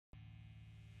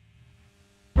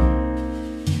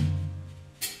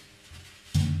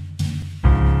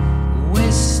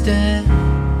dead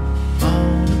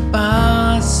on a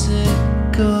bicycle,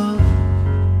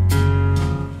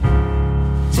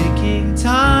 taking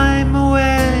time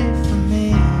away from me.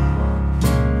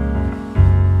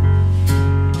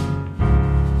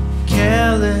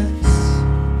 Careless,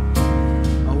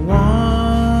 I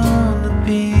wanna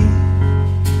be,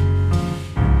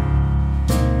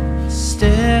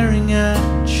 staring at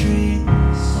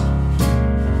trees,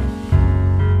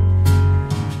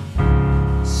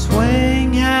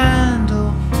 swaying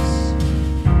handles,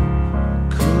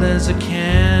 cool as a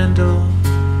candle,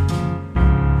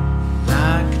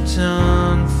 like a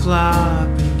tongue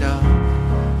flopping down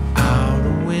out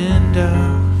a window.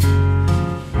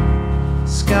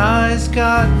 Sky's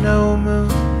got no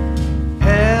moon,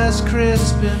 air's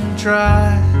crisp and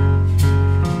dry,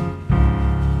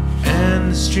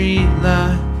 and the street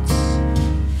lights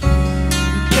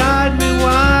guide me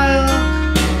while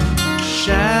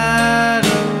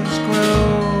shadows grow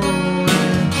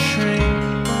and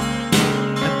shrink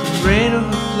at the rate of a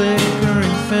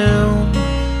flickering film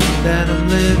that I'm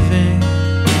living.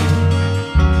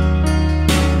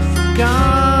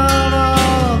 Forgot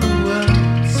all the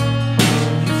words to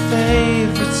your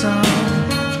favorite song.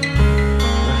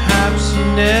 Perhaps you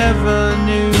never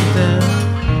knew them,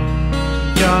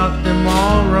 got them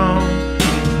all wrong.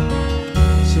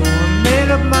 So I made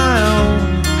up my own.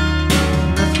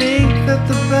 I think that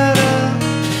the better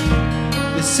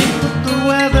they sync with the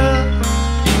weather,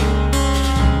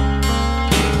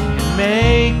 it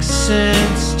makes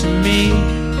sense to me.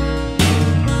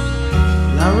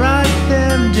 I'll write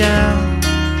them down,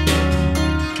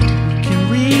 we can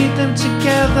read them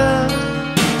together.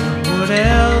 What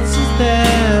else is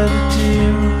there to do?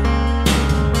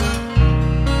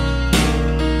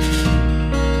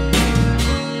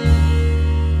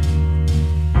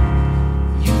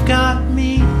 You've got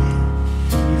me,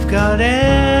 you've got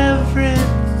everything.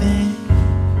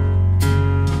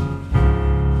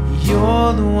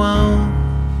 You're the one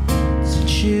to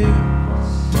choose.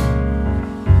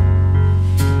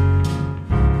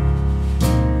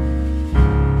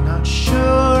 Not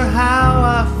sure how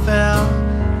I felt,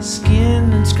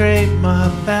 skinned and scraped my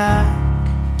back.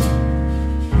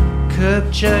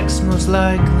 Curb checks most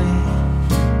likely,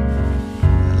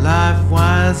 live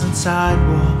wires and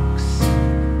sidewalks.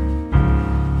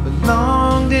 But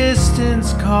long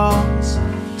distance calls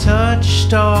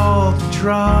touched all the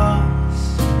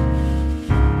draws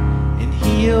and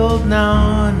healed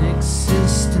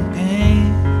non-existent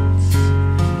pains.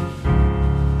 I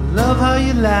love how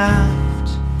you laughed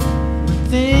when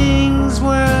things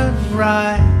weren't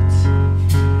right,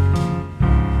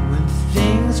 when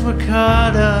things were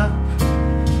caught up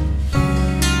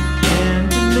and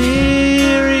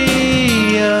delirious.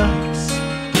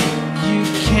 You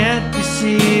can't be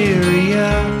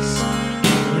serious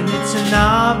when it's an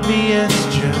obvious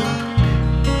joke.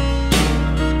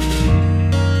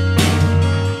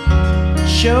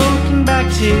 Choking back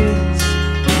tears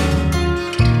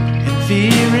and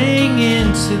veering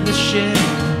into the shit.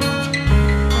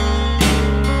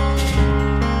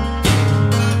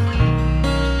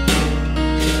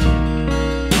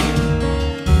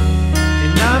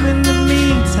 In the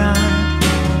meantime,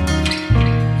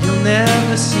 you'll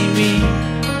never see me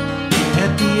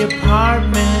at the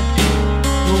apartment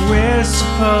where we're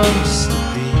supposed